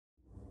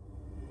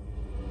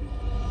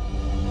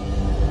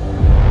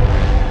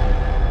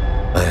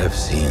have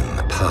seen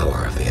the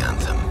power of the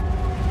Anthem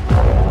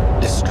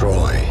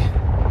destroy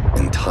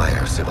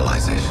entire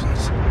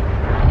civilizations.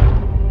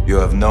 You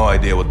have no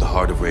idea what the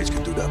Heart of Rage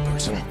can do to that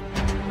person.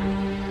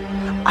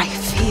 I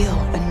feel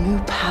a new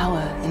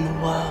power in the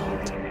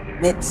world.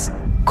 It's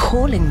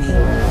calling me.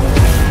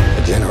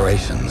 For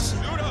generations,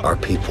 our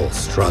people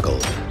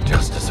struggled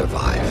just to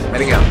survive.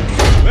 Heading out.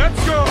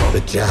 Let's go!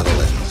 The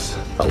javelins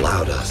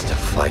allowed us to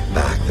fight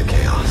back the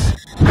chaos.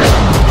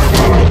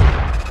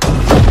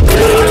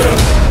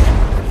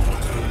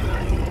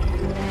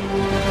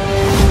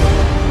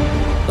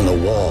 And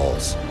the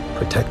walls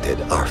protected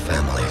our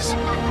families,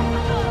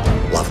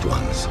 loved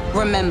ones.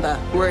 Remember,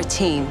 we're a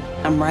team.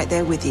 I'm right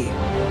there with you.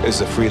 It's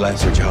a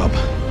freelancer job.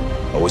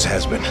 Always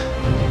has been.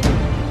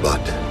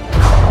 But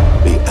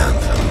the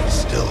Anthem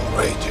still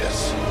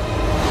rages.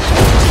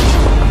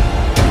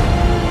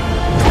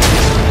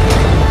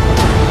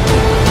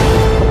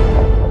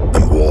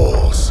 And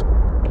walls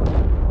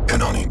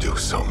can only do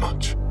so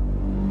much.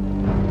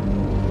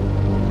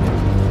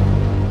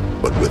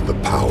 But with the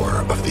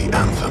power of the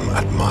Anthem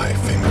at my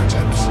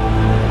fingertips,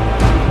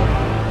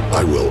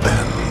 I will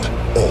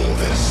end all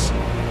this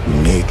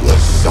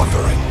needless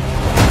suffering.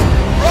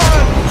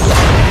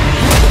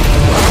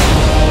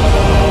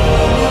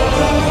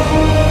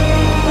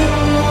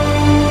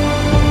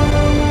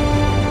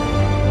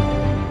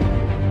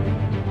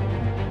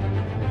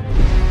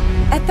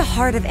 At the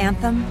heart of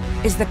Anthem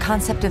is the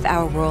concept of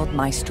our world,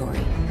 my story.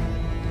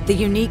 The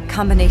unique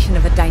combination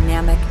of a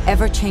dynamic,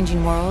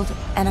 ever-changing world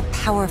and a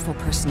powerful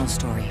personal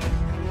story.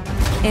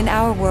 In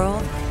our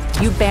world,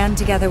 you band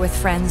together with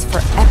friends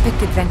for epic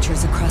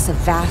adventures across a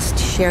vast,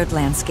 shared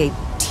landscape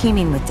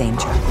teeming with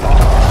danger.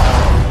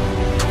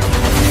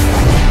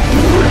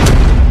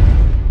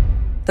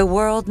 The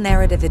world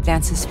narrative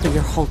advances for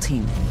your whole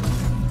team.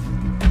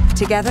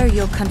 Together,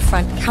 you'll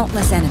confront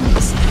countless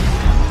enemies,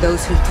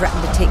 those who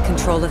threaten to take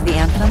control of the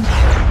Anthem,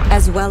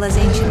 as well as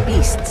ancient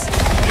beasts.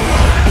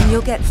 And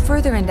you'll get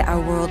further into our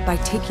world by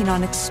taking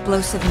on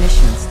explosive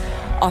missions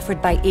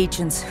offered by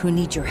agents who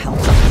need your help.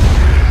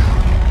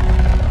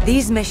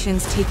 These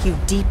missions take you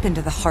deep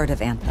into the heart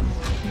of Anthem,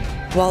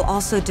 while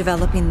also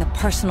developing the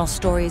personal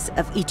stories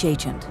of each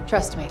agent.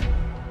 Trust me,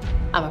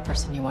 I'm a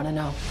person you want to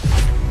know.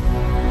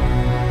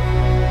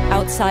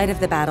 Outside of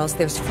the battles,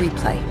 there's free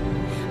play.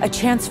 A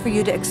chance for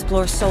you to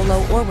explore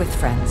solo or with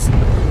friends,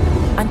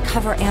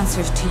 uncover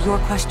answers to your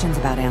questions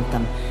about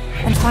Anthem,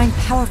 and find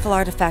powerful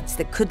artifacts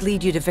that could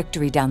lead you to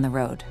victory down the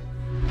road.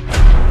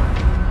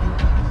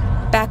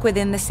 Back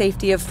within the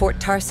safety of Fort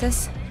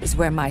Tarsus is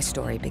where my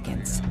story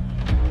begins.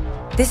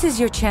 This is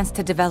your chance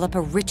to develop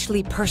a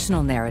richly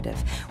personal narrative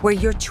where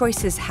your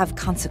choices have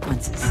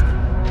consequences.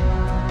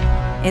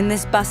 In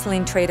this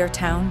bustling trader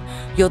town,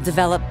 you'll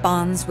develop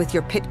bonds with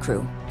your pit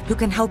crew who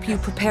can help you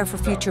prepare for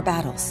future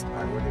battles.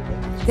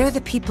 They're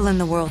the people in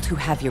the world who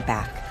have your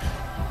back.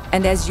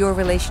 And as your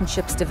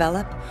relationships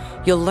develop,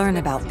 you'll learn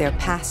about their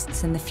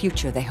pasts and the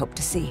future they hope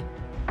to see.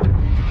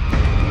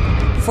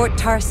 Fort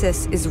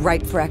Tarsus is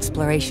ripe for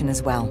exploration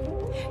as well.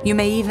 You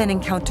may even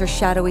encounter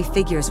shadowy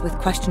figures with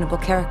questionable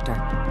character.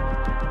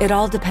 It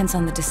all depends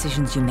on the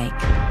decisions you make.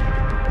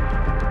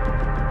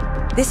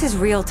 This is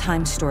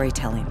real-time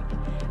storytelling,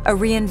 a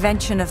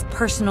reinvention of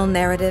personal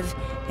narrative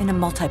in a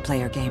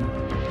multiplayer game.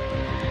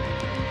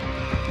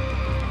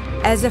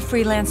 As a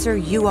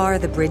freelancer, you are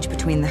the bridge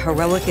between the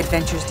heroic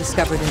adventures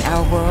discovered in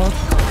our world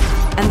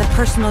and the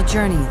personal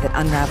journey that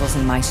unravels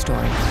in my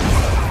story.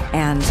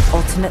 And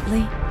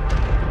ultimately,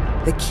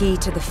 the key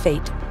to the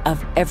fate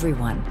of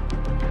everyone